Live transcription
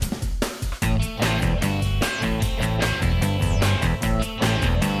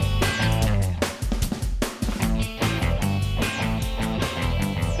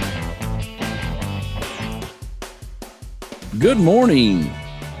Good morning.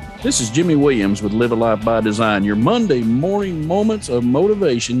 This is Jimmy Williams with Live a Life by Design, your Monday morning moments of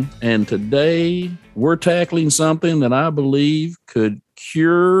motivation. And today we're tackling something that I believe could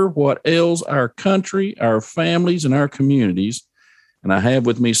cure what ails our country, our families, and our communities. And I have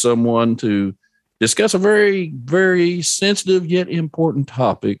with me someone to discuss a very, very sensitive yet important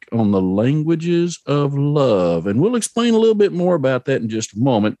topic on the languages of love. And we'll explain a little bit more about that in just a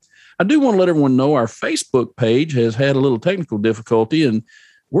moment. I do want to let everyone know our Facebook page has had a little technical difficulty, and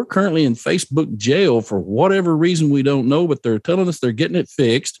we're currently in Facebook jail for whatever reason we don't know, but they're telling us they're getting it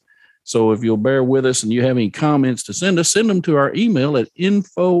fixed. So if you'll bear with us and you have any comments to send us, send them to our email at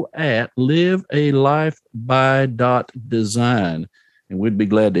info@livealifeby.design. And we'd be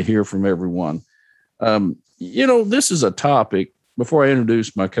glad to hear from everyone. This is a topic, before I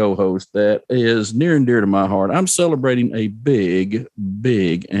introduce my co-host, that is near and dear to my heart. I'm celebrating a big,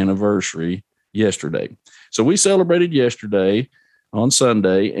 big anniversary yesterday. So we celebrated yesterday on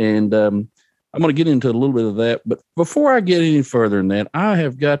Sunday, and I'm going to get into a little bit of that. But before I get any further than that, I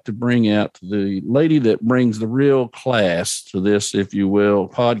have got to bring out the lady that brings the real class to this, if you will,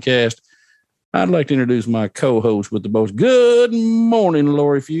 podcast. I'd like to introduce my co-host with the most. Good morning,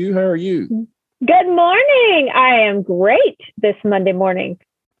 Lori Few. How are you? Good morning. I am great this Monday morning.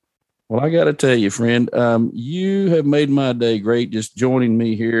 Well, I got to tell you, friend, you have made my day great just joining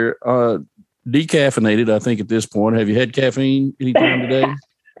me here. Decaffeinated, I think, at this point. Have you had caffeine anytime today?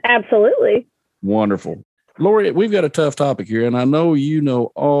 Absolutely. Wonderful. Lori, we've got a tough topic here, and I know you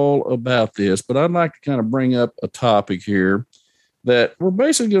know all about this, but I'd like to kind of bring up a topic here that we're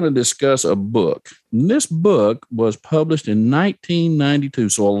basically going to discuss a book. And this book was published in 1992,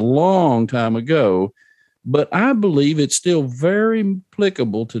 so a long time ago, but I believe it's still very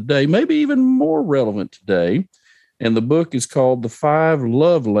applicable today, maybe even more relevant today. And the book is called The 5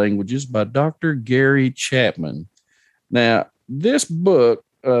 Love Languages by Dr. Gary Chapman. Now, this book,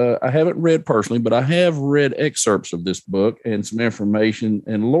 I haven't read personally, but I have read excerpts of this book and some information,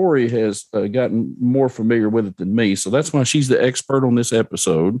 and Lori has gotten more familiar with it than me. So that's why she's the expert on this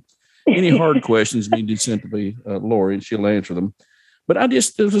episode. Any hard questions need to be sent to me, Lori, and she'll answer them. But I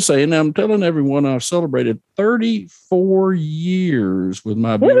just was saying, I'm telling everyone I've celebrated 34 years with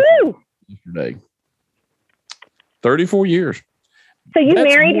my beautiful yesterday. 34 years. So you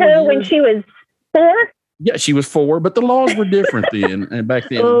married her when she was 4? Yeah, she was 4, but the laws were different then and back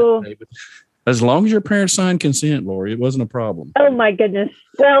then. Oh. As long as your parents signed consent, Lori, it wasn't a problem. Oh, my goodness.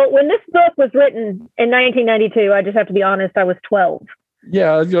 Well, when this book was written in 1992, I just have to be honest, I was 12.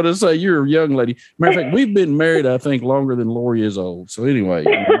 Yeah, I was going to say, you're a young lady. Matter of fact, we've been married, I think, longer than Lori is old. So anyway,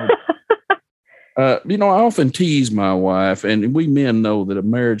 I often tease my wife, and we men know that a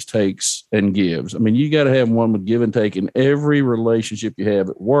marriage takes and gives. I mean, you got to have one with give and take in every relationship you have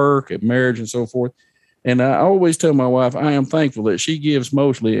at work, at marriage, and so forth. And I always tell my wife, I am thankful that she gives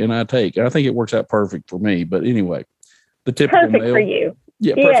mostly and I take. I think it works out perfect for me. But anyway, the typical perfect male. For you.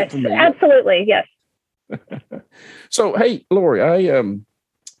 Yeah, perfect yes, for me. Absolutely. Yes. So, hey, Lori, I am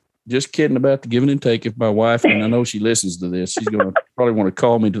just kidding about the giving and take. If my wife, and I know she listens to this, she's going to probably want to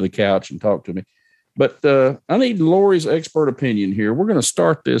call me to the couch and talk to me. But I need Lori's expert opinion here. We're going to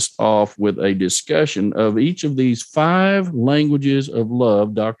start this off with a discussion of each of these 5 languages of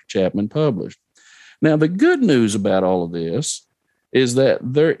love Dr. Chapman published. Now, the good news about all of this is that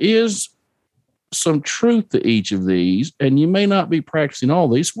there is some truth to each of these, and you may not be practicing all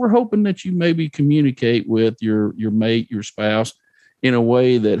these. We're hoping that you maybe communicate with your mate, your spouse, in a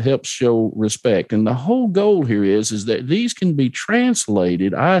way that helps show respect. And the whole goal here is that these can be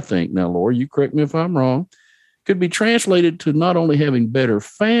translated, I think, now, Laura, you correct me if I'm wrong, could be translated to not only having better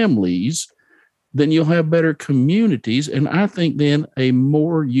families, then you'll have better communities, and I think then a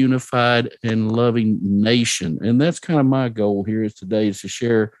more unified and loving nation. And that's kind of my goal here is today is to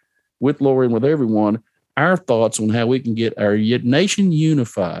share with Lori and with everyone our thoughts on how we can get our nation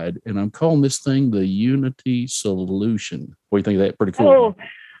unified. And I'm calling this thing the Unity Solution. What do you think of that? Pretty cool. Oh,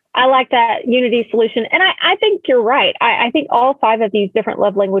 I like that Unity Solution. And I think you're right. I think all 5 of these different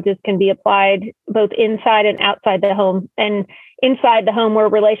love languages can be applied both inside and outside the home. And inside the home where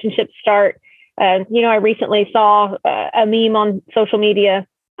relationships start. I recently saw a meme on social media.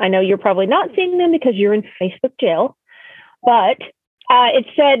 I know you're probably not seeing them because you're in Facebook jail, but it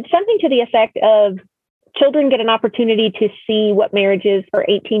said something to the effect of children get an opportunity to see what marriage is for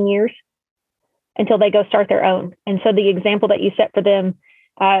 18 years until they go start their own. And so the example that you set for them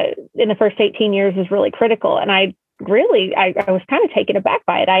in the first 18 years is really critical. And I was kind of taken aback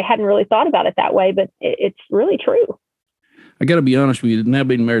by it. I hadn't really thought about it that way, but it's really true. I got to be honest with you, now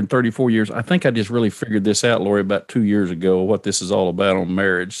being married 34 years, I think I just really figured this out, Lori, about 2 years ago, what this is all about on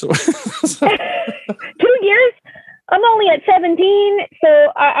marriage. So 2 years? I'm only at 17,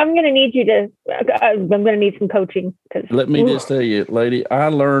 so I'm going to need you to, I'm going to need some coaching. Let me just tell you, lady, I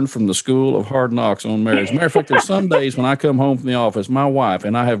learned from the school of hard knocks on marriage. As a matter of fact, there's some days when I come home from the office, my wife,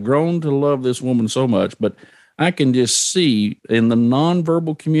 and I have grown to love this woman so much, but I can just see in the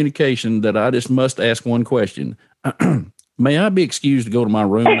nonverbal communication that I just must ask one question. May I be excused to go to my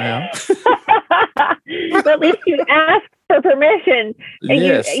room now? But at least you ask for permission, and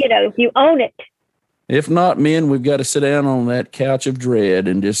yes. you own it. If not, men, we've got to sit down on that couch of dread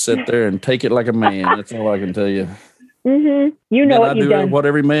and just sit there and take it like a man. That's all I can tell you. Mm-hmm. You know what you've done. I do what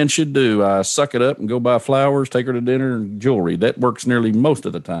every man should do. I suck it up and go buy flowers, take her to dinner, and jewelry. That works nearly most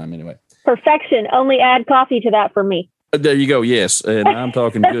of the time anyway. Perfection. Only add coffee to that for me. There you go. Yes. And I'm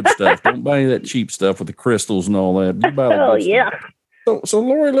talking good stuff. Don't buy any of that cheap stuff with the crystals and all that. You buy the good stuff. So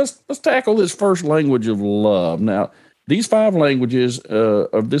Lori, let's tackle this first language of love. Now, these 5 languages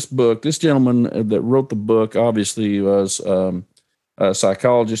of this book, this gentleman that wrote the book obviously was a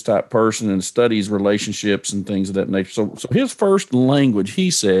psychologist type person and studies relationships and things of that nature. So his first language,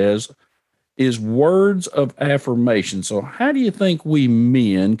 he says, is words of affirmation. So how do you think we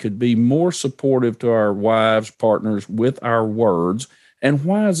men could be more supportive to our wives, partners with our words? And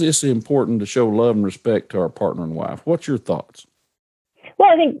why is this important to show love and respect to our partner and wife? What's your thoughts? Well,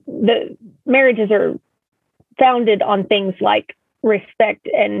 I think the marriages are founded on things like respect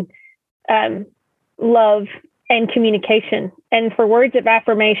and love and communication. And for words of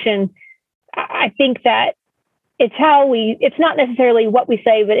affirmation, I think that it's not necessarily what we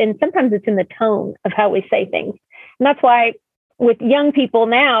say, but sometimes it's in the tone of how we say things. And that's why with young people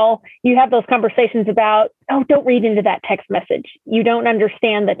now, you have those conversations about, oh, don't read into that text message. You don't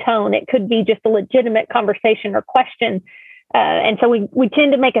understand the tone. It could be just a legitimate conversation or question. And so we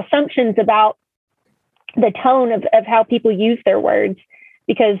tend to make assumptions about the tone of how people use their words,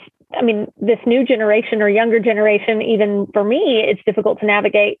 because I mean, this new generation or younger generation, even for me, it's difficult to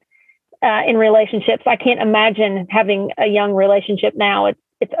navigate in relationships. I can't imagine having a young relationship now.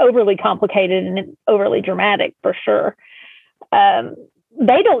 It's overly complicated and it's overly dramatic for sure.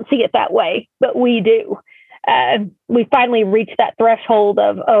 They don't see it that way, but we do. We finally reached that threshold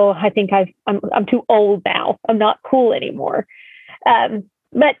of, oh, I think I'm too old now. I'm not cool anymore.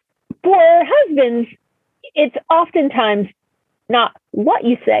 But for husbands, it's oftentimes not what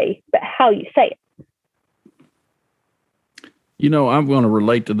you say, but how you say it. I'm going to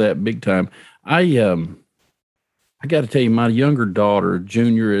relate to that big time. I got to tell you, my younger daughter,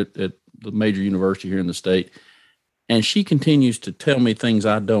 junior at the major university here in the state, and she continues to tell me things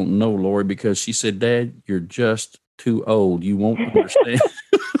I don't know, Lori, because she said, Dad, you're just too old. You won't understand.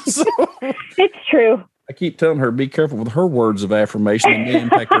 So, it's true. I keep telling her, be careful with her words of affirmation and may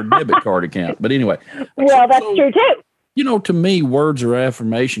impact her debit card account. But anyway. Well, that's true too. To me, words of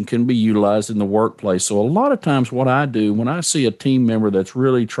affirmation can be utilized in the workplace. So a lot of times what I do when I see a team member that's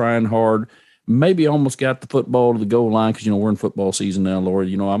really trying hard, maybe almost got the football to the goal line, because, we're in football season now,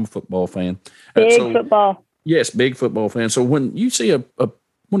 Lori. I'm a football fan. Big football. Yes, big football fan. So when you see one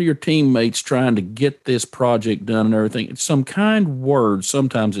of your teammates trying to get this project done and everything, some kind word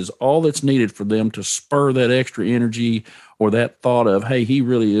sometimes is all that's needed for them to spur that extra energy or that thought of, hey, he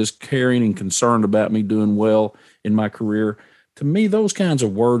really is caring and concerned about me doing well in my career. To me, those kinds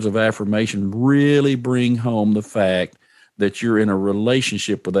of words of affirmation really bring home the fact that you're in a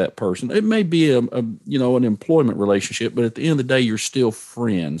relationship with that person. It may be an employment relationship, but at the end of the day, you're still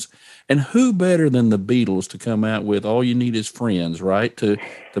friends. And who better than the Beatles to come out with all you need is friends, right? To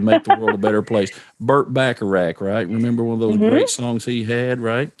make the world a better place. Burt Bacharach, right? Remember one of those great songs he had,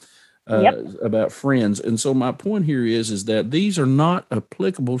 right? About friends. And so my point here is that these are not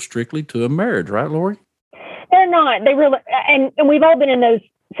applicable strictly to a marriage, right, Lori? They're not. They really, and we've all been in those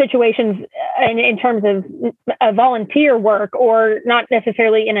situations in terms of volunteer work, or not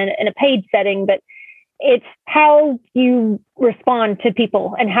necessarily in a paid setting, but it's how you respond to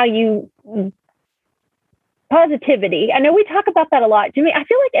people and how you positivity. I know we talk about that a lot, Jimmy. I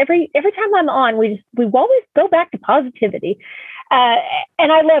feel like every time I'm on, we always go back to positivity,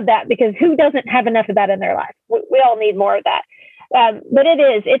 and I love that, because who doesn't have enough of that in their life? We all need more of that. But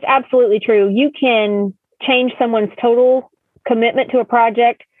it's absolutely true. You can change someone's total commitment to a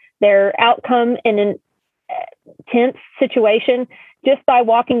project, their outcome in an tense situation, just by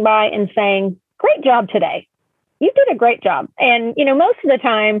walking by and saying, great job today. You did a great job. And, most of the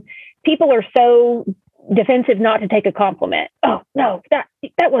time people are so defensive not to take a compliment. Oh, no,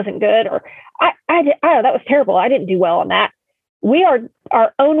 that wasn't good. Or that was terrible. I didn't do well on that. We are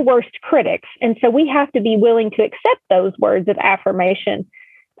our own worst critics. And so we have to be willing to accept those words of affirmation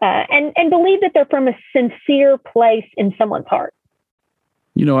and believe that they're from a sincere place in someone's heart.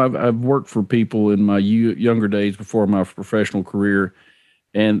 I've worked for people in my younger days before my professional career,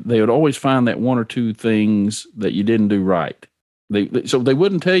 and they would always find that one or two things that you didn't do right. So they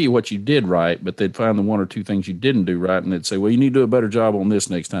wouldn't tell you what you did right, but they'd find the one or two things you didn't do right, and they'd say, "Well, you need to do a better job on this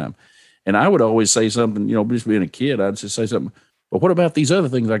next time." And I would always say something, just being a kid, I'd just say something. But what about these other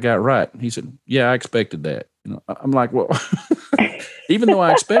things I got right? And he said, "Yeah, I expected that." I'm like, well, even though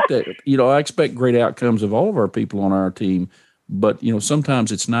I expect that, I expect great outcomes of all of our people on our team. But,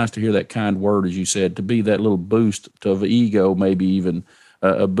 sometimes it's nice to hear that kind word, as you said, to be that little boost of ego, maybe even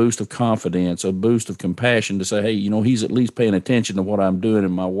a boost of confidence, a boost of compassion to say, hey, he's at least paying attention to what I'm doing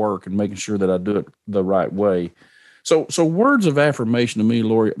in my work and making sure that I do it the right way. So words of affirmation to me,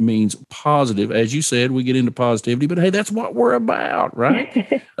 Lori, means positive. As you said, we get into positivity, but hey, that's what we're about,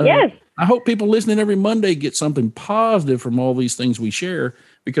 right? Yes. I hope people listening every Monday get something positive from all these things we share,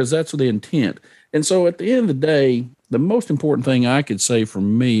 because that's the intent. And so at the end of the day, the most important thing I could say for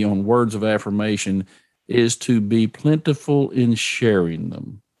me on words of affirmation is to be plentiful in sharing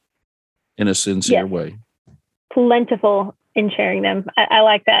them in a sincere way. Plentiful in sharing them. I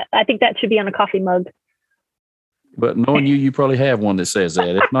like that. I think that should be on a coffee mug. But knowing you probably have one that says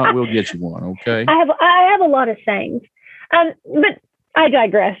that. If not, we'll get you one. Okay. I have a lot of sayings, but I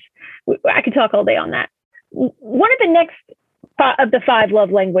digress. I could talk all day on that. One of the next of the 5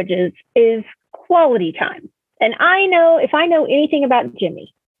 love languages is quality time. And if I know anything about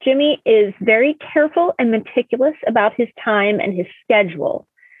Jimmy is very careful and meticulous about his time and his schedule.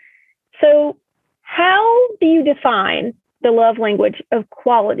 So how do you define the love language of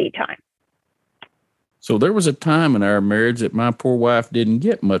quality time? So there was a time in our marriage that my poor wife didn't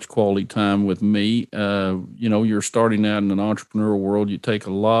get much quality time with me. You're starting out in an entrepreneurial world. You take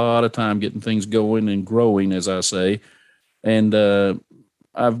a lot of time getting things going and growing, as I say. And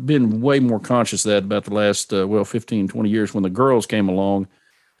I've been way more conscious of that about the last, 15, 20 years. When the girls came along,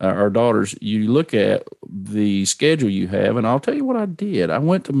 our daughters, you look at the schedule you have, and I'll tell you what I did. I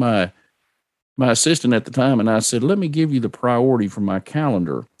went to my assistant at the time, and I said, let me give you the priority for my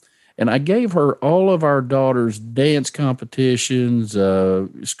calendar. And I gave her all of our daughters' dance competitions,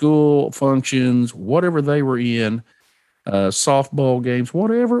 school functions, whatever they were in, softball games,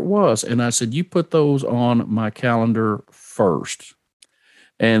 whatever it was. And I said, you put those on my calendar first.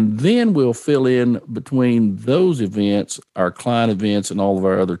 And then we'll fill in between those events, our client events, and all of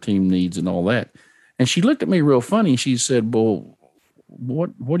our other team needs and all that. And she looked at me real funny. She said, well,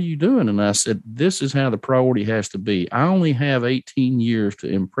 what are you doing? And I said, this is how the priority has to be. I only have 18 years to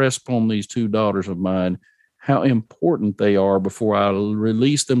impress upon these 2 daughters of mine how important they are before I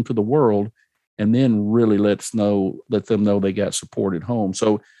release them to the world, and then really let them know they got support at home.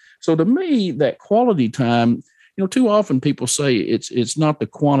 So to me, that quality time, too often people say it's not the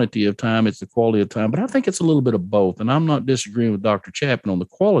quantity of time, it's the quality of time. But I think it's a little bit of both. And I'm not disagreeing with Dr. Chapman on the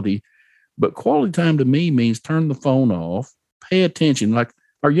quality, but quality time to me means turn the phone off, pay attention. Like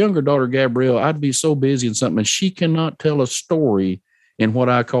our younger daughter, Gabrielle, I'd be so busy in something, and she cannot tell a story in what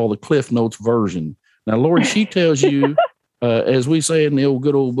I call the Cliff Notes version. Now, Lord, she tells you, as we say in the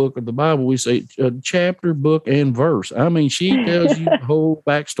good old book of the Bible, we say chapter, book, and verse. I mean, she tells you the whole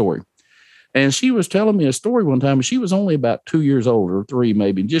backstory. And she was telling me a story one time, and she was only about 2 years old, or 3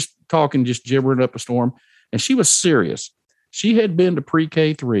 maybe, just gibbering up a storm. And she was serious. She had been to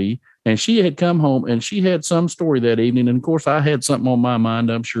pre-K 3, and she had come home, and she had some story that evening. And of course, I had something on my mind,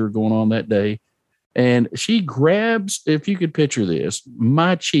 I'm sure, going on that day. And she grabs, if you could picture this,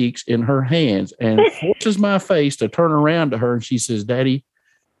 my cheeks in her hands and forces my face to turn around to her. And she says, Daddy,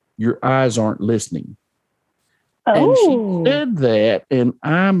 your eyes aren't listening. Oh. And she said that, and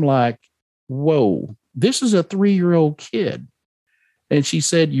I'm like, whoa, this is a 3-year-old kid. And she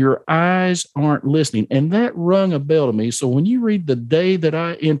said, your eyes aren't listening. And that rung a bell to me. So when you read the day that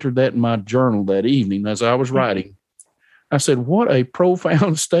I entered that in my journal that evening, as I was writing, I said, what a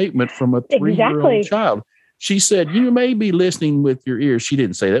profound statement from a 3-year-old child. She said, you may be listening with your ears. She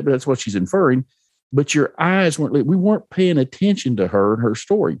didn't say that, but that's what she's inferring. But your eyes we weren't paying attention to her and her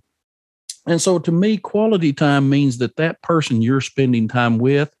story. And so to me, quality time means that person you're spending time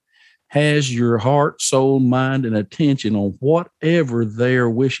with has your heart, soul, mind, and attention on whatever they're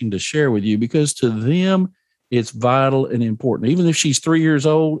wishing to share with you, because to them, it's vital and important. Even if she's 3 years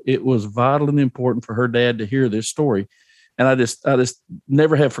old, it was vital and important for her dad to hear this story. And I just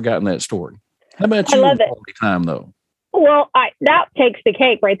never have forgotten that story. How about you? I love it. Quality time, though. Well, that takes the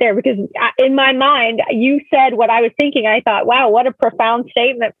cake right there, because in my mind, you said what I was thinking. I thought, wow, what a profound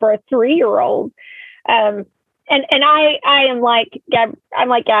statement for a 3-year-old. And I am like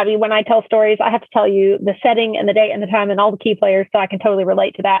Gabby, when I tell stories, I have to tell you the setting and the date and the time and all the key players, so I can totally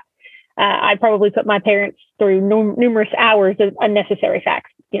relate to that. I probably put my parents through numerous hours of unnecessary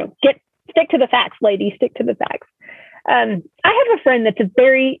facts. Stick to the facts, ladies, stick to the facts. I have a friend that's a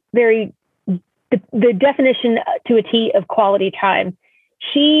very, very, the definition to a T of quality time.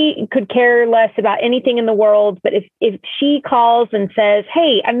 She could care less about anything in the world, but if she calls and says,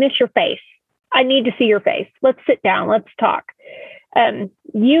 "Hey, I miss your face. I need to see your face. Let's sit down. Let's talk."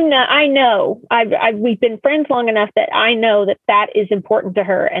 I know we've been friends long enough that I know that is important to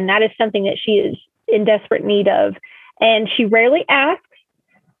her, and that is something that she is in desperate need of. And she rarely asks,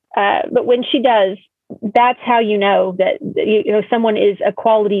 but when she does, that's how you know that someone is a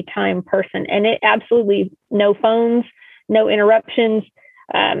quality time person. And it absolutely no phones, no interruptions.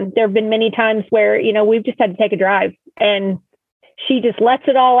 There have been many times where we've just had to take a drive, and she just lets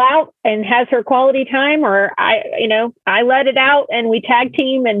it all out and has her quality time, or I let it out and we tag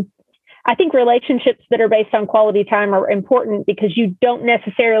team. And I think relationships that are based on quality time are important because you don't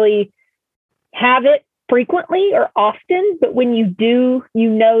necessarily have it frequently or often, but when you do,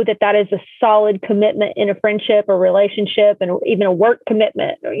 that is a solid commitment in a friendship or relationship, and even a work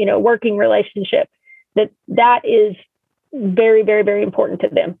commitment, or, working relationship, that is very, very, very important to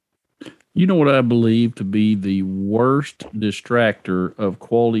them. You know what I believe to be the worst distractor of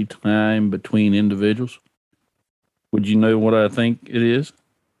quality time between individuals? Would you know what I think it is?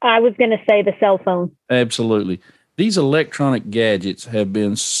 I was going to say the cell phone. Absolutely. These electronic gadgets have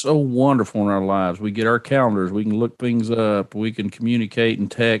been so wonderful in our lives. We get our calendars, we can look things up, we can communicate and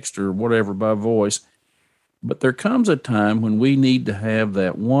text or whatever by voice. But there comes a time when we need to have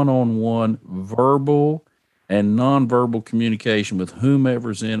that one-on-one verbal and nonverbal communication with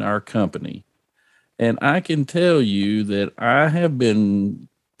whomever's in our company. And I can tell you that I have been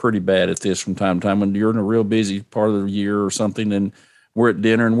pretty bad at this from time to time when you're in a real busy part of the year or something, and we're at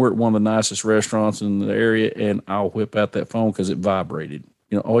dinner and we're at one of the nicest restaurants in the area, and I'll whip out that phone because it vibrated.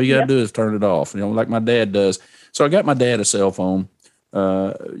 All you got to do is turn it off, like my dad does. So I got my dad a cell phone.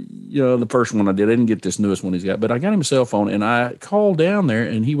 The first one I didn't get this newest one he's got, but I got him a cell phone, and I called down there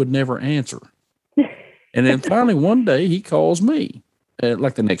and he would never answer. And then finally one day he calls me,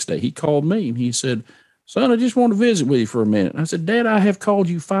 like the next day he called me and he said, "Son, I just want to visit with you for a minute." I said, "Dad, I have called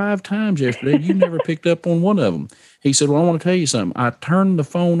you 5 times yesterday. You never picked up on one of them." He said, "Well, I want to tell you something. I turn the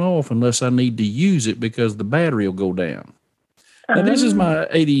phone off unless I need to use it because the battery will go down." Now, this is my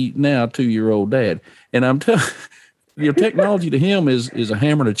 2-year-old dad. And I'm telling you, technology to him is a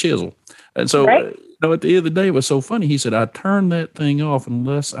hammer and a chisel. And so, right. At the end of the day, it was so funny. He said, "I turn that thing off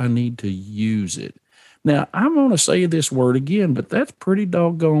unless I need to use it." Now, I'm going to say this word again, but that's pretty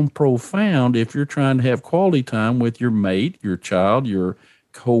doggone profound if you're trying to have quality time with your mate, your child, your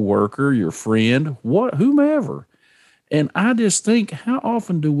coworker, your friend, whomever. And I just think, how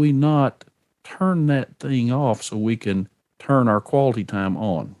often do we not turn that thing off so we can turn our quality time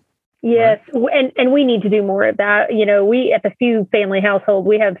on? Yes, right? And we need to do more of that. We at the Few family household,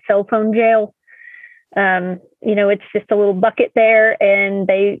 we have cell phone jail. It's just a little bucket there, and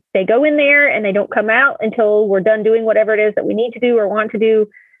they go in there and they don't come out until we're done doing whatever it is that we need to do or want to do.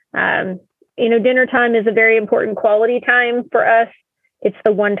 Dinner time is a very important quality time for us. It's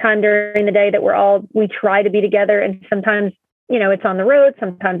the one time during the day that we try to be together, and sometimes, it's on the road,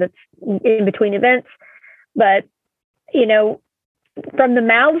 sometimes it's in between events, but, from the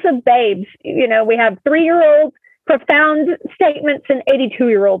mouths of babes, we have 3-year-old profound statements and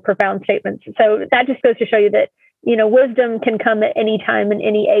 82-year-old profound statements. So that just goes to show you that, wisdom can come at any time and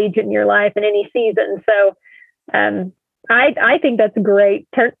any age in your life and any season. So I think that's great.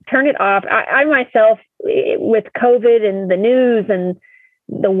 Turn it off. I myself, with COVID and the news and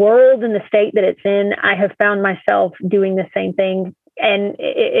the world and the state that it's in, I have found myself doing the same thing. And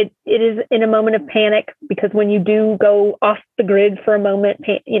it is in a moment of panic, because when you do go off the grid for a moment,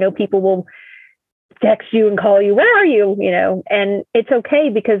 people will text you and call you, "Where are you?" And it's okay,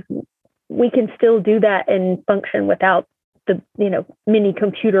 because we can still do that and function without the, mini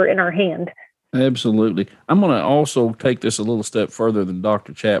computer in our hand. Absolutely. I'm going to also take this a little step further than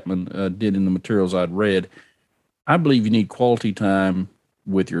Dr. Chapman did in the materials I'd read. I believe you need quality time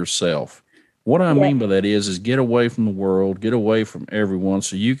with yourself. What I mean by that is get away from the world, get away from everyone,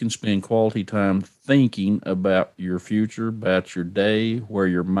 so you can spend quality time thinking about your future, about your day, where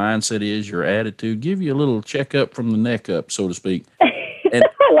your mindset is, your attitude. Give you a little checkup from the neck up, so to speak. And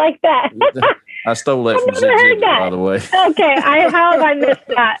I like that. I stole that from Zig Ziglar, by the way. Okay, how have I missed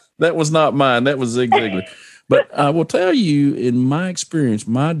that? That was not mine. That was Zig Ziglar. But I will tell you, in my experience,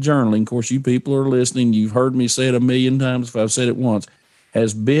 my journaling, of course, you people are listening, you've heard me say it 1,000,000 times if I've said it once,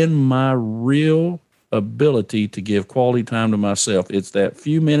 has been my real ability to give quality time to myself. It's that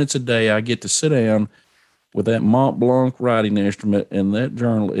few minutes a day I get to sit down with that Mont Blanc writing instrument and that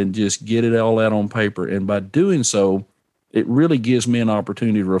journal and just get it all out on paper. And by doing so, it really gives me an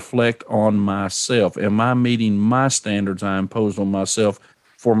opportunity to reflect on myself. Am I meeting my standards I imposed on myself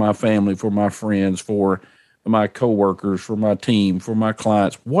for my family, for my friends, for my coworkers, for my team, for my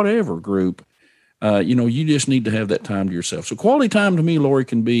clients, whatever group? You just need to have that time to yourself. So quality time to me, Lori,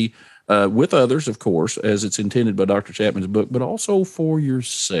 can be with others, of course, as it's intended by Dr. Chapman's book, but also for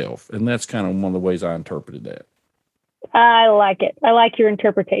yourself. And that's kind of one of the ways I interpreted that. I like it. I like your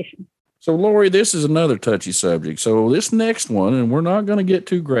interpretation. So, Lori, this is another touchy subject. So this next one, and we're not going to get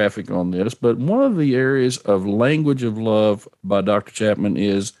too graphic on this, but one of the areas of language of love by Dr. Chapman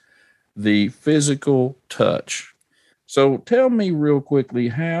is the physical touch. So tell me real quickly,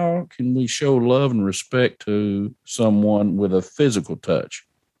 how can we show love and respect to someone with a physical touch?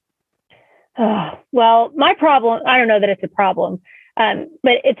 Well, my problem, I don't know that it's a problem, but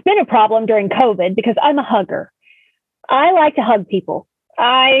it's been a problem during COVID because I'm a hugger. I like to hug people.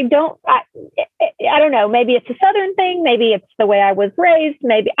 I don't know. Maybe it's a Southern thing. Maybe it's the way I was raised.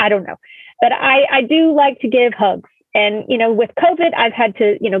 Maybe, I don't know. But I do like to give hugs. And, with COVID, I've had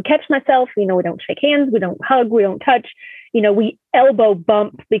to, catch myself. We don't shake hands. We don't hug. We don't touch. We elbow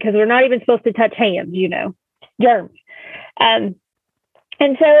bump because we're not even supposed to touch hands, germs.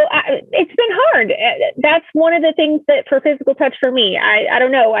 And so it's been hard. That's one of the things that for physical touch for me, I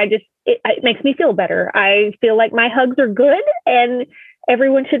don't know. It makes me feel better. I feel like my hugs are good and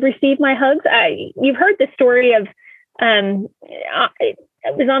everyone should receive my hugs. You've heard the story of, it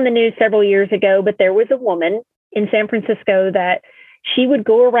was on the news several years ago, but there was a woman in San Francisco that she would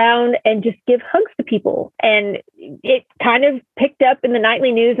go around and just give hugs to people. And it kind of picked up in the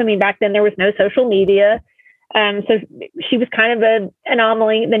nightly news. I mean, back then there was no social media. So she was kind of an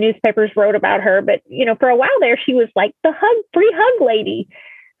anomaly. The newspapers wrote about her, but, for a while there, she was like the free hug lady,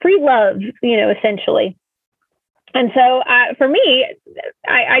 free love, essentially. And so for me,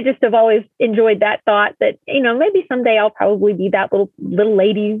 I just have always enjoyed that thought that, maybe someday I'll probably be that little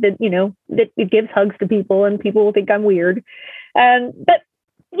lady that, that gives hugs to people and people will think I'm weird. But,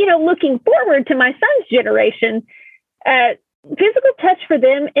 looking forward to my son's generation, physical touch for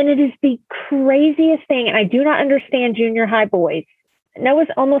them, and it is the craziest thing. And I do not understand junior high boys. Noah's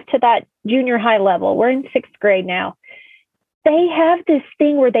almost to that junior high level. We're in 6th grade now. They have this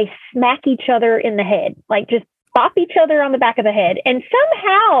thing where they smack each other in the head, like just bop each other on the back of the head. And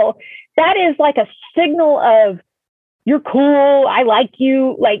somehow that is like a signal of, you're cool. I like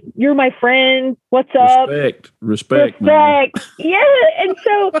you. Like, you're my friend. What's up? Respect. Yeah. And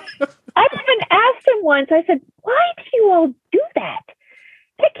so I even asked him once, I said, why do you all do that?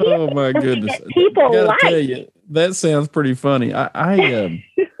 Oh my goodness. People I gotta like. tell you, that sounds pretty funny. I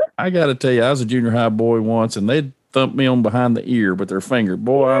got to tell you, I was a junior high boy once and they'd thump me on behind the ear with their finger.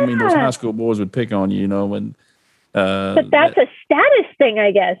 Boy, yeah. I mean, those high school boys would pick on you, and but that's a status thing,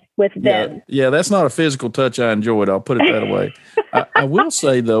 I guess, with them. Yeah, that's not a physical touch I enjoyed. I'll put it that way. I will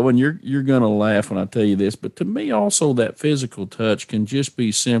say, though, and you're going to laugh when I tell you this, but to me also that physical touch can just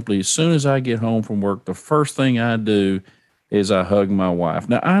be simply, as soon as I get home from work, the first thing I do is I hug my wife.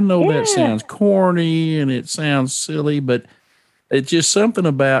 Now, I know that sounds corny and it sounds silly, but it's just something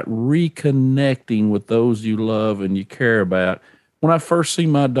about reconnecting with those you love and you care about. When I first see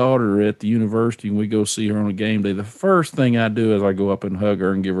my daughter at the university and we go see her on a game day, the first thing I do is I go up and hug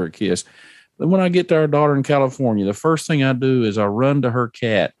her and give her a kiss. Then when I get to our daughter in California, the first thing I do is I run to her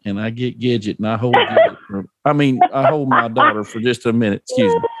cat and I get Gidget and I hold Gidget. I hold my daughter for just a minute.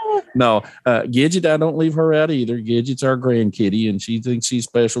 Excuse me. No, Gidget, I don't leave her out either. Gidget's our grandkitty and she thinks she's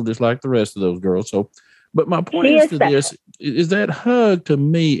special just like the rest of those girls. So, but my point is to this is that hug to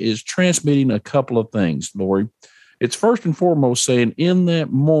me is transmitting a couple of things, Lori. It's first and foremost saying in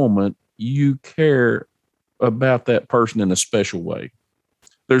that moment, you care about that person in a special way.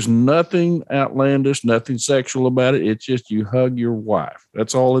 There's nothing outlandish, nothing sexual about it. It's just you hug your wife.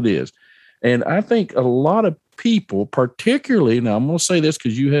 That's all it is. And I think a lot of people, particularly, now I'm going to say this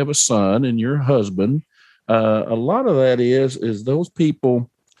because you have a son and your husband, a lot of that is those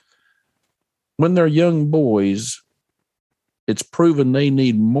people, when they're young boys, it's proven they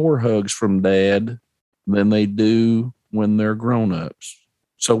need more hugs from dad than they do when they're grown-ups.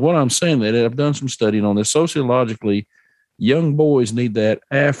 So what I'm saying that I've done some studying on this sociologically, young boys need that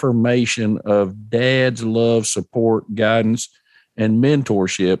affirmation of dad's love, support, guidance, and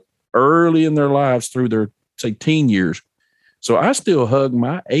mentorship early in their lives through their, say, teen years. So I still hug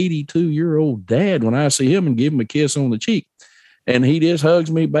my 82-year-old dad when I see him and give him a kiss on the cheek. And he just hugs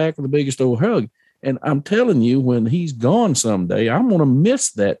me back with the biggest old hug. And I'm telling you, when he's gone someday, I'm going to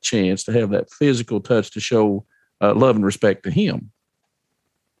miss that chance to have that physical touch to show love and respect to him.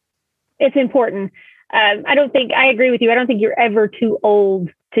 It's important. I agree with you. I don't think you're ever too old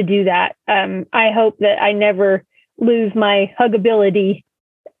to do that. I hope that I never lose my huggability,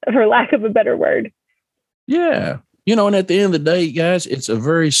 for lack of a better word. Yeah. And at the end of the day, guys, it's a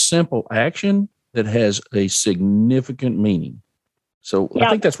very simple action that has a significant meaning. So I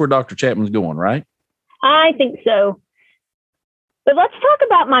think that's where Dr. Chapman's going, right? I think so. But let's talk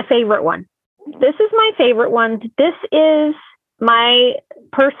about my favorite one. This is my favorite one. This is my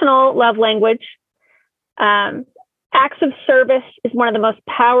personal love language. Acts of service is one of the most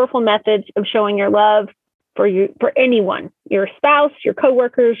powerful methods of showing your love for anyone, your spouse, your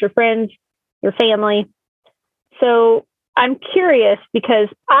coworkers, your friends, your family. So I'm curious because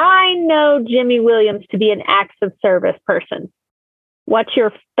I know Jimmy Williams to be an acts of service person. What's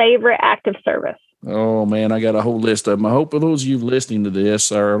your favorite act of service? Oh, man, I got a whole list of them. I hope those of you listening to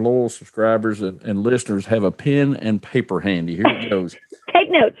this, our loyal subscribers and listeners, have a pen and paper handy. Here it goes.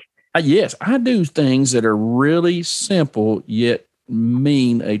 Take notes. Yes, I do things that are really simple, yet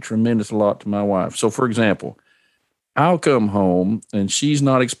mean a tremendous lot to my wife. So, for example, I'll come home and she's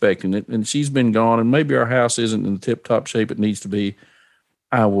not expecting it and she's been gone and maybe our house isn't in the tip-top shape it needs to be.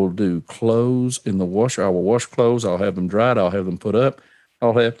 I will do clothes in the washer. I will wash clothes. I'll have them dried. I'll have them put up.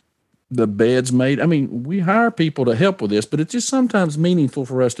 I'll have the beds made. I mean, we hire people to help with this, but it's just sometimes meaningful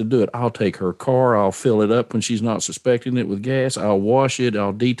for us to do it. I'll take her car. I'll fill it up when she's not suspecting it with gas. I'll wash it.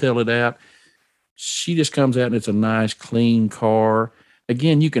 I'll detail it out. She just comes out and it's a nice, clean car.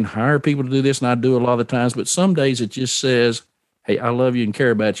 Again, you can hire people to do this, and I do a lot of the times, but some days it just says, hey, I love you and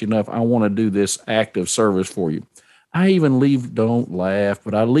care about you enough. I want to do this act of service for you. I even don't laugh,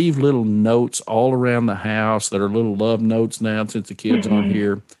 but I leave little notes all around the house that are little love notes now since the kids aren't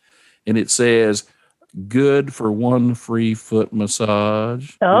here. And it says, good for one free foot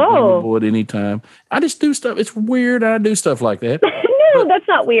massage. Oh. At any time. I just do stuff. It's weird. I do stuff like that. No, that's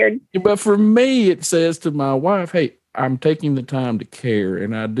not weird. But for me, it says to my wife, hey, I'm taking the time to care,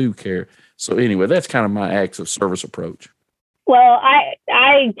 and I do care. So anyway, that's kind of my acts of service approach. Well,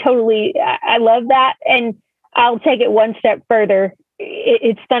 I totally, I love that. And I'll take it one step further.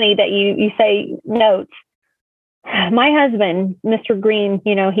 It's funny that you say notes. My husband, Mr. Green,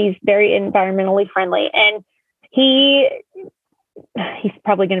 he's very environmentally friendly, and he's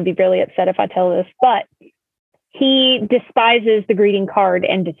probably going to be really upset if I tell this, but he despises the greeting card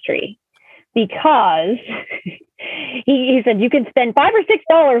industry because he said you can spend $5 or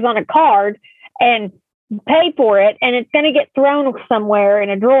 $6 on a card and pay for it, and it's going to get thrown somewhere in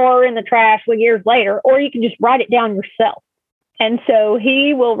a drawer in the trash years later, or you can just write it down yourself. And so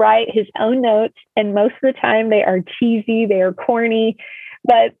he will write his own notes, and most of the time they are cheesy, they are corny,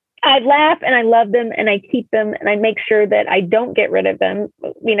 but I laugh and I love them and I keep them and I make sure that I don't get rid of them,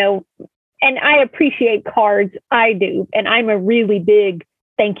 and I appreciate cards. I do. And I'm a really big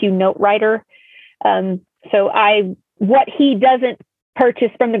thank you note writer. So what he doesn't purchase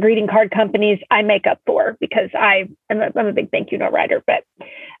from the greeting card companies, I make up for because I'm a big thank you note writer, but,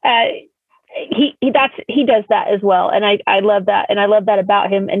 he does that as well. And I love that. And I love that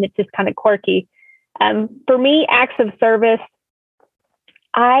about him. And it's just kind of quirky. For me, acts of service,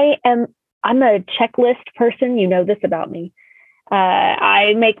 I'm a checklist person. You know this about me.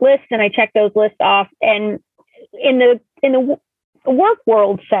 I make lists and I check those lists off. And in the work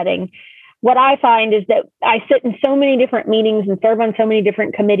world setting, what I find is that I sit in so many different meetings and serve on so many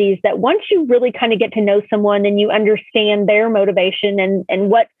different committees that once you really kind of get to know someone and you understand their motivation and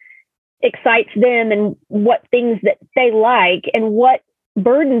what excites them and what things that they like and what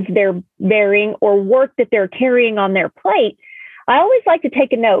burdens they're bearing or work that they're carrying on their plate, I always like to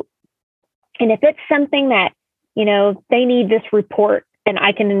take a note. And if it's something that, they need this report and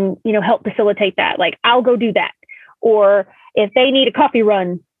I can, help facilitate that, like I'll go do that. Or if they need a coffee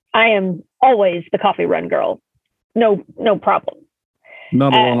run, I am always the coffee run girl. No problem.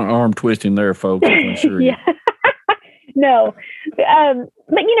 Not a lot of arm twisting there, folks. I'm sure. Yeah. No.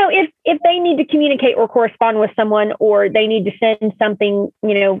 But if they need to communicate or correspond with someone, or they need to send something,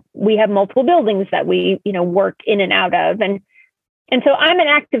 we have multiple buildings that we, work in and out of. And so I'm an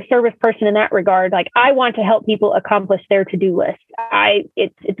active service person in that regard. Like I want to help people accomplish their to-do list.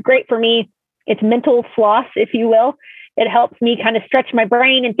 It's great for me. It's mental floss, if you will. It helps me kind of stretch my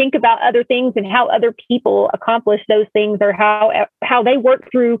brain and think about other things and how other people accomplish those things, or how they work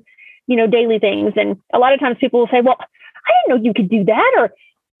through, daily things. And a lot of times people will say, well, I didn't know you could do that, or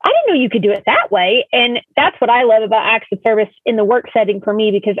I didn't know you could do it that way. And that's what I love about acts of service in the work setting for me,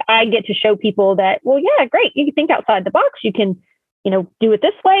 because I get to show people that, well, yeah, great. You can think outside the box. You can, do it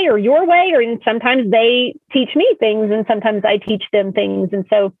this way or your way, or sometimes they teach me things and sometimes I teach them things. And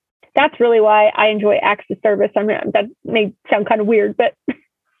so that's really why I enjoy acts of service. I mean, that may sound kind of weird, but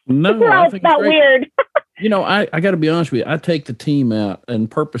no, I think it's weird. I got to be honest with you. I take the team out and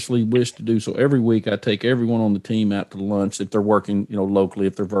purposely wish to do so every week. I take everyone on the team out to lunch if they're working, locally.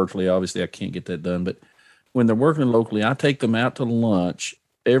 If they're virtually, obviously I can't get that done. But when they're working locally, I take them out to lunch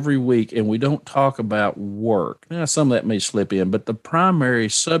every week, and we don't talk about work. Now, some of that may slip in, but the primary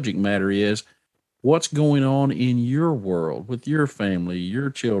subject matter is what's going on in your world with your family, your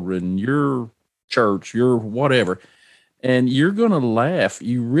children, your church, your whatever. And you're going to laugh.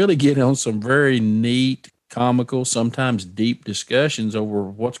 You really get on some very neat, comical, sometimes deep discussions over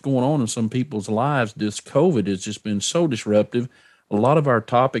what's going on in some people's lives. This COVID has just been so disruptive. A lot of our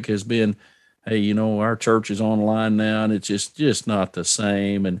topic has been, hey, our church is online now and it's just not the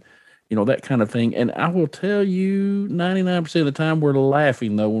same. And, that kind of thing. And I will tell you 99% of the time we're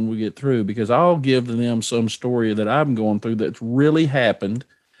laughing though when we get through, because I'll give them some story that I'm going through that's really happened.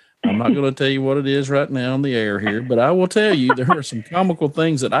 I'm not going to tell you what it is right now on the air here, but I will tell you there are some comical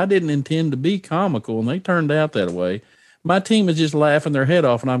things that I didn't intend to be comical, and they turned out that way. My team is just laughing their head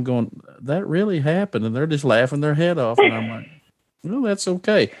off, and I'm going, that really happened, and they're just laughing their head off, and I'm like, well, that's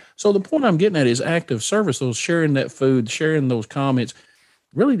okay. So the point I'm getting at is active service, those sharing that food, sharing those comments,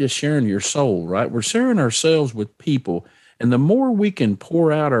 really just sharing your soul, right? We're sharing ourselves with people. And the more we can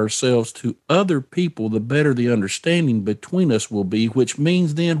pour out ourselves to other people, the better the understanding between us will be, which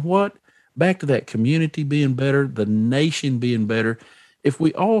means then what? Back to that community being better, the nation being better. If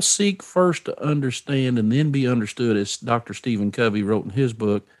we all seek first to understand and then be understood, as Dr. Stephen Covey wrote in his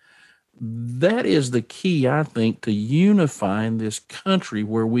book, that is the key, I think, to unifying this country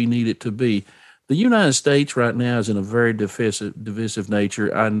where we need it to be. The United States right now is in a very divisive nature,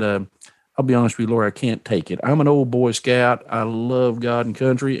 and I'll be honest with you, Laura, I can't take it. I'm an old Boy Scout. I love God and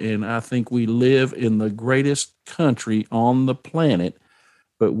country, and I think we live in the greatest country on the planet,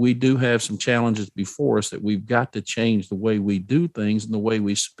 but we do have some challenges before us that we've got to change the way we do things and the way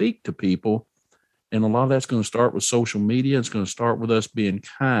we speak to people. And a lot of that's going to start with social media. It's going to start with us being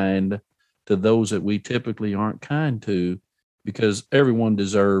kind to those that we typically aren't kind to, because everyone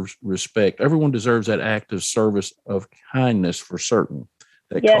deserves respect. Everyone deserves that act of service of kindness for certain.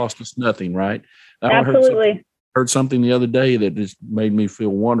 That cost us nothing, right? Absolutely. I heard something the other day that just made me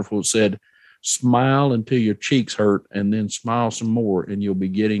feel wonderful. It said, smile until your cheeks hurt and then smile some more, and you'll be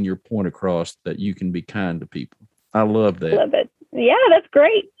getting your point across that you can be kind to people. I love that. Love it. Yeah, that's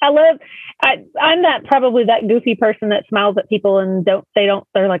great. I'm probably that goofy person that smiles at people and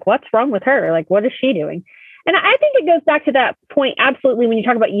they're like, what's wrong with her? Like, what is she doing? And I think it goes back to that point. Absolutely. When you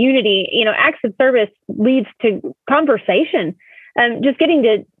talk about unity, acts of service leads to conversation. Just getting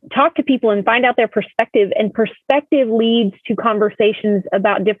to talk to people and find out their perspective, and perspective leads to conversations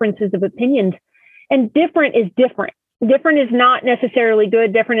about differences of opinions. And different is different. Different is not necessarily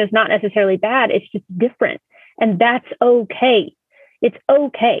good. Different is not necessarily bad. It's just different. And that's okay. It's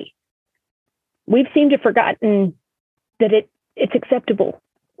okay. We've seemed to have forgotten that it's acceptable.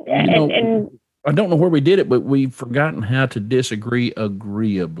 And I don't know where we did it, but we've forgotten how to disagree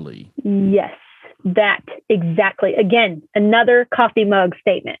agreeably. Yes. That exactly. Again, another coffee mug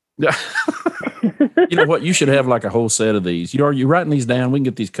statement. You know what? You should have like a whole set of these. Are you writing these down? We can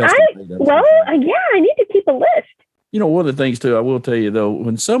get these custom. I need to keep a list. One of the things too, I will tell you though,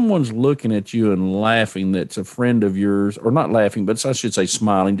 when someone's looking at you and laughing, that's a friend of yours, or not laughing, but I should say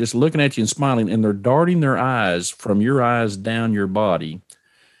smiling, just looking at you and smiling, and they're darting their eyes from your eyes down your body.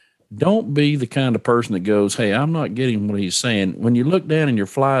 Don't be the kind of person that goes, hey, I'm not getting what he's saying. When you look down and your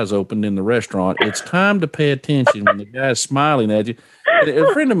fly is opened in the restaurant, it's time to pay attention when the guy's smiling at you.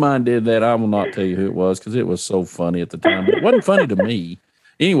 A friend of mine did that. I will not tell you who it was because it was so funny at the time. But it wasn't funny to me.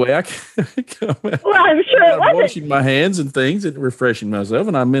 Anyway, I'm sure it wasn't. Washing my hands and things and refreshing myself,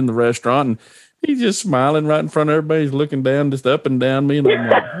 and I'm in the restaurant, and he's just smiling right in front of everybody. He's looking down, just up and down me, and I'm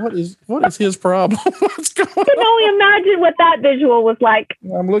like, what is his problem? What's going on? I can only imagine what that visual was like.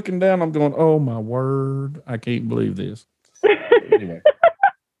 I'm looking down, I'm going, oh my word, I can't believe this. Anyway.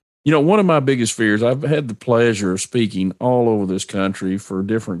 One of my biggest fears, I've had the pleasure of speaking all over this country for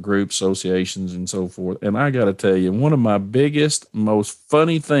different groups, associations, and so forth. And I got to tell you, one of my biggest, most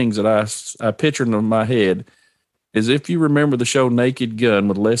funny things that I picture in my head is, if you remember the show Naked Gun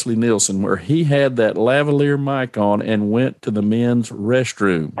with Leslie Nielsen, where he had that lavalier mic on and went to the men's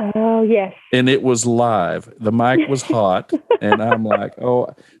restroom. Oh, yes. And it was live. The mic was hot. And I'm like,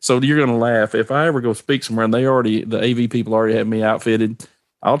 oh, so you're going to laugh. If I ever go speak somewhere and the AV people already have me outfitted,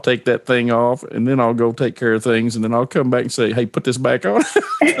 I'll take that thing off and then I'll go take care of things. And then I'll come back and say, hey, put this back on,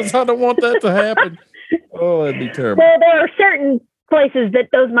 because I don't want that to happen. Oh, that'd be terrible. Well, there are certain places that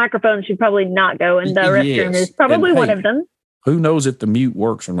those microphones should probably not go, and the restroom is probably one of them. Who knows if the mute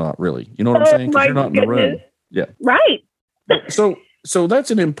works or not, really? You know what I'm saying? Because you're not in the room. Yeah. Right. So So that's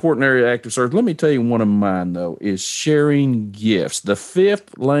an important area of active service. Let me tell you one of mine, though, is sharing gifts. The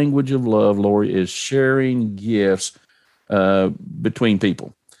fifth language of love, Lori, is sharing gifts between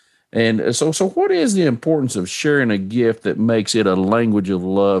people. And so what is the importance of sharing a gift that makes it a language of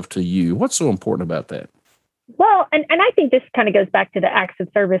love to you? What's so important about that? Well, and I think this kind of goes back to the acts of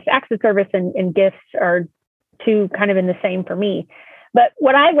service. Acts of service and gifts are two kind of in the same for me. But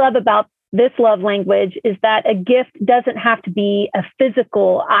what I love about this love language is that a gift doesn't have to be a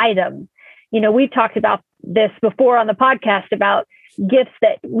physical item. We've talked about this before on the podcast about gifts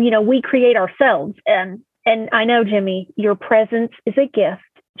that, we create ourselves. And I know, Jimmy, your presence is a gift.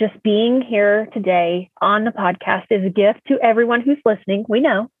 Just being here today on the podcast is a gift to everyone who's listening. We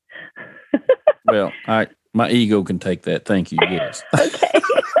know. Well, my ego can take that. Thank you. Yes. Okay.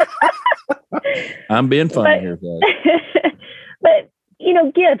 I'm being funny here, guys. But,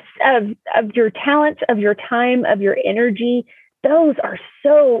 gifts of your talents, of your time, of your energy, those are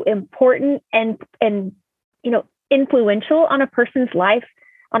so important and influential on a person's life,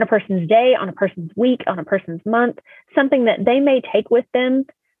 on a person's day, on a person's week, on a person's month, something that they may take with them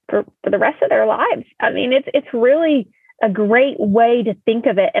for the rest of their lives. I mean, it's really a great way to think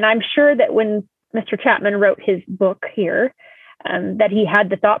of it. And I'm sure that when Mr. Chapman wrote his book here, that he had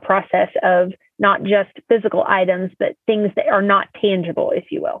the thought process of not just physical items, but things that are not tangible,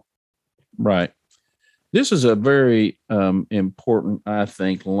 if you will. Right. This is a very important, I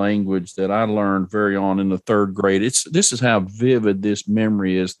think, language that I learned very on in the third grade. This is how vivid this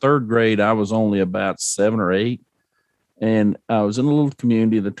memory is. Third grade, I was only about 7 or 8. And I was in a little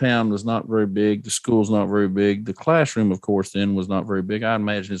community. The town was not very big. The school's not very big. The classroom, of course, then was not very big. I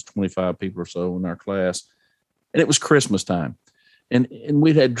imagine it's 25 people or so in our class. And it was Christmas time. And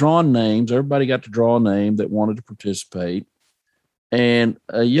we had drawn names. Everybody got to draw a name that wanted to participate. And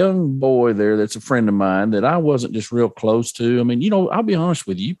a young boy there that's a friend of mine that I wasn't just real close to. I mean, I'll be honest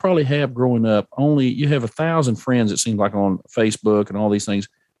with you. You probably have growing up you have 1,000 friends, it seems like, on Facebook and all these things.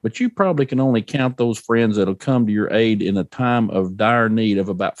 But you probably can only count those friends that'll come to your aid in a time of dire need of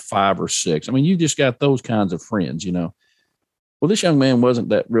about 5 or 6. I mean, you just got those kinds of friends, Well, this young man wasn't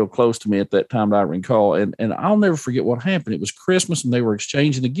that real close to me at that time that I recall. And I'll never forget what happened. It was Christmas and they were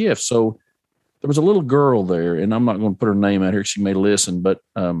exchanging the gifts. So there was a little girl there, and I'm not going to put her name out here. She may listen, but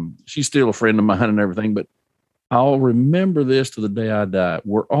she's still a friend of mine and everything. But I'll remember this to the day I die.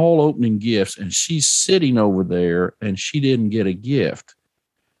 We're all opening gifts, and she's sitting over there, and she didn't get a gift.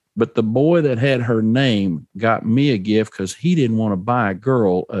 But the boy that had her name got me a gift because he didn't want to buy a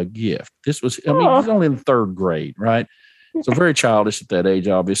girl a gift. This was, he's only in third grade, right? So very childish at that age,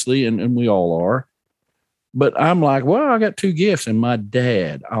 obviously, and we all are. But I'm like, well, I got 2 gifts. And my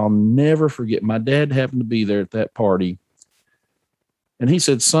dad, I'll never forget, my dad happened to be there at that party. And he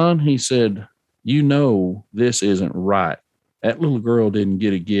said, son, this isn't right. That little girl didn't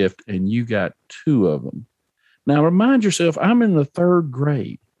get a gift, and you got 2 of them. Now, remind yourself, I'm in the third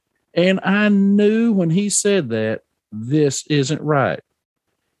grade. And I knew when he said that, this isn't right.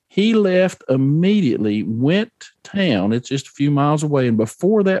 He left immediately, went to town. It's just a few miles away. And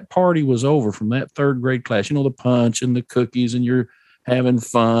before that party was over from that third grade class, the punch and the cookies and you're having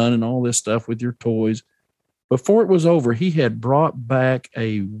fun and all this stuff with your toys. Before it was over, he had brought back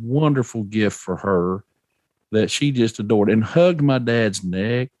a wonderful gift for her that she just adored and hugged my dad's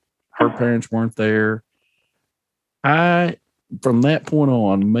neck. Her parents weren't there. From that point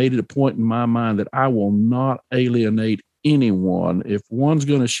on, made it a point in my mind that I will not alienate anyone. If one's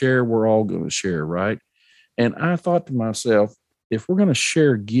going to share, we're all going to share, right? And I thought to myself, if we're going to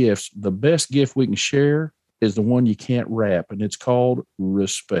share gifts, the best gift we can share is the one you can't wrap, and it's called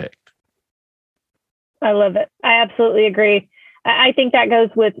respect. I love it. I absolutely agree. I think that goes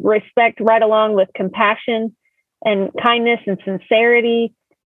with respect right along with compassion and kindness and sincerity.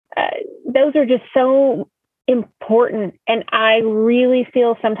 Those are just so important. And I really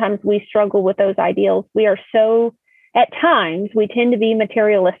feel sometimes we struggle with those ideals. We are so, at times, we tend to be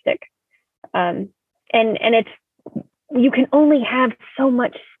materialistic. And it's, you can only have so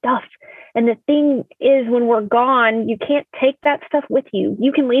much stuff. And the thing is, when we're gone, you can't take that stuff with you.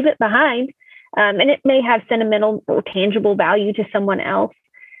 You can leave it behind. And it may have sentimental or tangible value to someone else.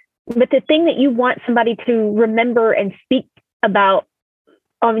 But the thing that you want somebody to remember and speak about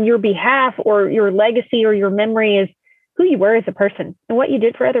on your behalf, or your legacy or your memory, is who you were as a person and what you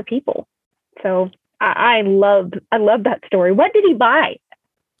did for other people. So I love that story. What did he buy?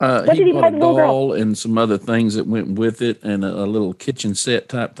 What did he buy the little girl? And some other things that went with it, and a little kitchen set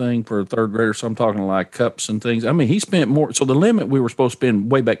type thing for a third grader. So I'm talking like cups and things. I mean, he spent more. So the limit we were supposed to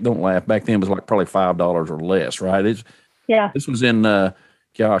spend way back, don't laugh, back then was like probably $5 or less, right? Yeah. This was in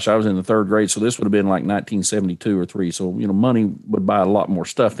gosh, I was in the third grade. So this would have been like 1972 or three. So, money would buy a lot more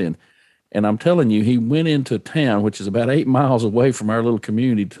stuff then. And I'm telling you, he went into town, which is about 8 miles away from our little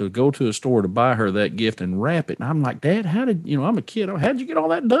community, to go to a store to buy her that gift and wrap it. And I'm like, Dad, I'm a kid. How'd you get all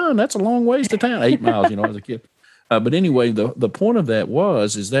that done? That's a long ways to town, 8 miles, as a kid. But anyway, the point of that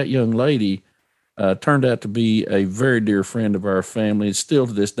is that young lady turned out to be a very dear friend of our family. And still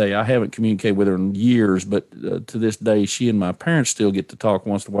to this day, I haven't communicated with her in years, but to this day, she and my parents still get to talk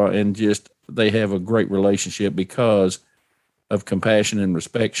once in a while, and just they have a great relationship because of compassion and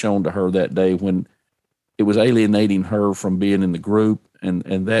respect shown to her that day when it was alienating her from being in the group. And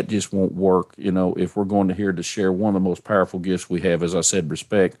that just won't work, if we're going to share one of the most powerful gifts we have, as I said,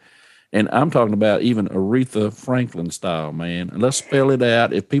 respect. And I'm talking about even Aretha Franklin style, man. And let's spell it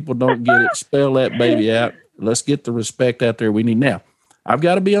out. If people don't get it, spell that baby out. Let's get the respect out there we need. Now, I've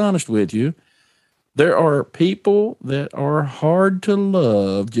got to be honest with you. There are people that are hard to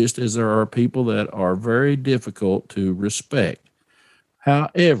love, just as there are people that are very difficult to respect.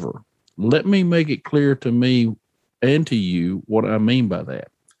 However, let me make it clear to me and to you what I mean by that.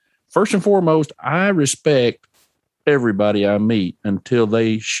 First and foremost, I respect everybody I meet until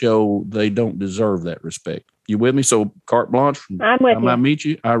they show they don't deserve that respect. You with me? So carte blanche. I'm with you. I meet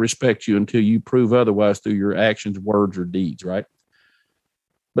you. I respect you until you prove otherwise through your actions, words, or deeds, right?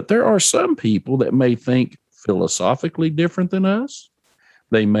 But there are some people that may think philosophically different than us.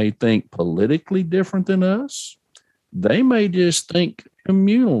 They may think politically different than us. They may just think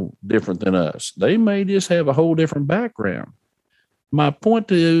communal different than us. They may just have a whole different background. My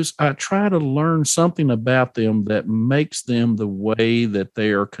point is, I try to learn something about them that makes them the way that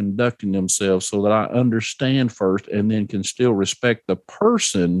they are conducting themselves so that I understand first and then can still respect the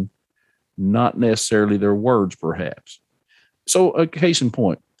person, not necessarily their words, perhaps. So a case in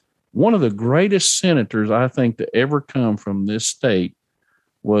point, one of the greatest senators I think to ever come from this state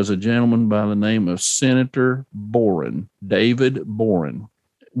was a gentleman by the name of Senator Boren. David Boren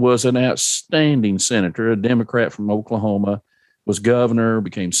was an outstanding senator, a Democrat from Oklahoma, was governor,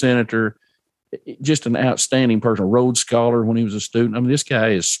 became senator, just an outstanding person, a Rhodes Scholar when he was a student. I mean, this guy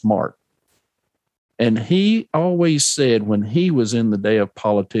is smart. And he always said when he was in the day of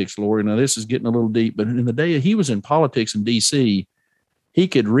politics, Lori, now this is getting a little deep, but in the day he was in politics in D.C., he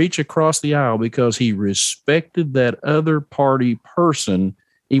could reach across the aisle because he respected that other party person,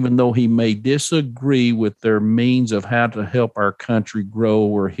 even though he may disagree with their means of how to help our country grow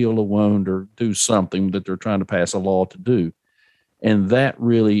or heal a wound or do something that they're trying to pass a law to do. And that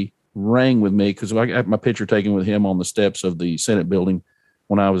really rang with me because I got my picture taken with him on the steps of the Senate building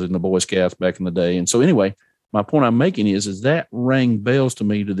when I was in the Boy Scouts back in the day. And so anyway, my point I'm making is that rang bells to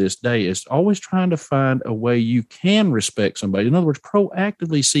me to this day. It's always trying to find a way you can respect somebody. In other words,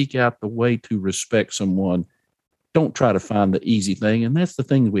 proactively seek out the way to respect someone. Don't try to find the easy thing. And that's the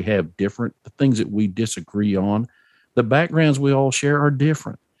things we have different, the things that we disagree on. The backgrounds we all share are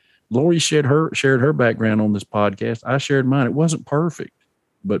different. Lori shared her background on this podcast. I shared mine. It wasn't perfect,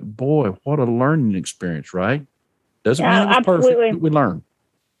 but boy, what a learning experience, right? Doesn't mean it was perfect, but we learn.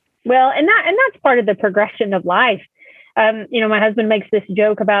 Well, and that's part of the progression of life. My husband makes this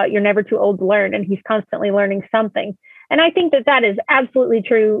joke about you're never too old to learn, and he's constantly learning something. And I think that is absolutely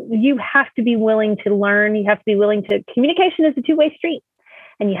true. You have to be willing to learn. You have to be willing to, communication is a two-way street,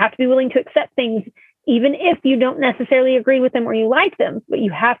 and you have to be willing to accept things, even if you don't necessarily agree with them or you like them, but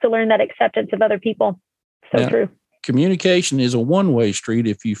you have to learn that acceptance of other people. So true. Communication is a one-way street.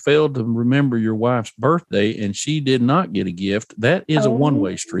 If you failed to remember your wife's birthday and she did not get a gift, that is a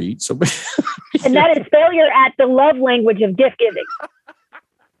one-way street. So, and that is failure at the love language of gift giving.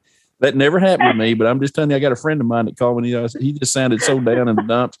 That never happened to me, but I'm just telling you, I got a friend of mine that called me. He just sounded so down in the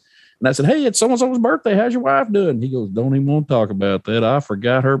dumps. And I said, hey, it's so-and-so's birthday. How's your wife doing? He goes, don't even want to talk about that. I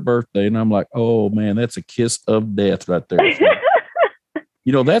forgot her birthday. And I'm like, oh, man, that's a kiss of death right there.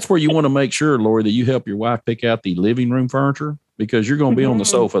 So, that's where you want to make sure, Lori, that you help your wife pick out the living room furniture because you're going to be on the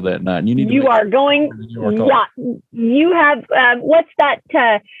sofa that night. And you need to you have, what's that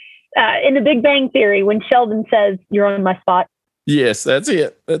in the Big Bang Theory when Sheldon says, you're on my spot? Yes, that's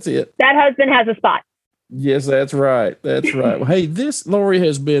it. That husband has a spot. Yes, that's right. Well, hey, this, Lori,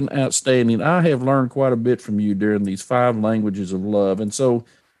 has been outstanding. I have learned quite a bit from you during these 5 languages of love. And so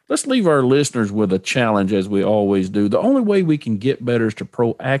let's leave our listeners with a challenge, as we always do. The only way we can get better is to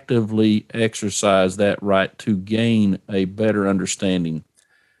proactively exercise that right to gain a better understanding.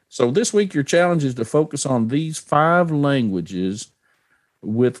 So this week, your challenge is to focus on these 5 languages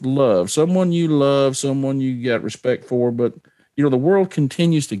with love. Someone you love, someone you got respect for, but the world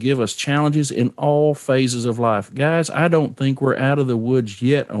continues to give us challenges in all phases of life. Guys, I don't think we're out of the woods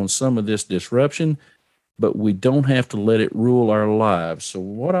yet on some of this disruption, but we don't have to let it rule our lives. So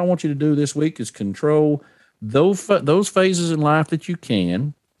what I want you to do this week is control those phases in life that you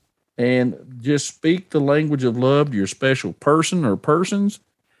can, and just speak the language of love to your special person or persons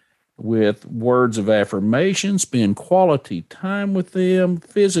with words of affirmation. Spend quality time with them,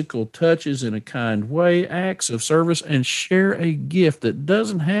 physical touches in a kind way, acts of service, and share a gift that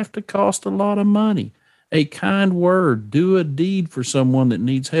doesn't have to cost a lot of money. A kind word, do a deed for someone that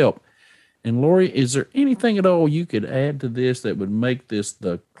needs help. And Lori, is there anything at all you could add to this that would make this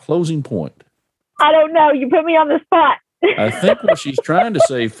the closing point? I don't know. You put me on the spot. I think what she's trying to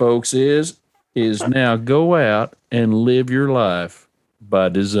say, folks, is now go out and live your life by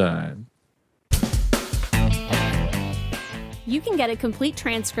design. You can get a complete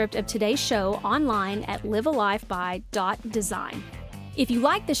transcript of today's show online at livealifeby.design. If you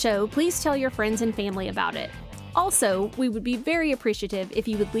like the show, please tell your friends and family about it. Also, we would be very appreciative if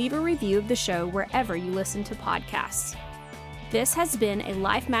you would leave a review of the show wherever you listen to podcasts. This has been a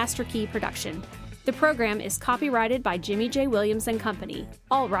Life Master Key production. The program is copyrighted by Jimmy J. Williams and Company,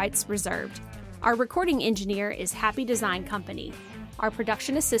 all rights reserved. Our recording engineer is Happy Design Company. Our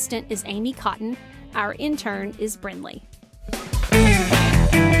production assistant is Amy Cotton. Our intern is Brinley.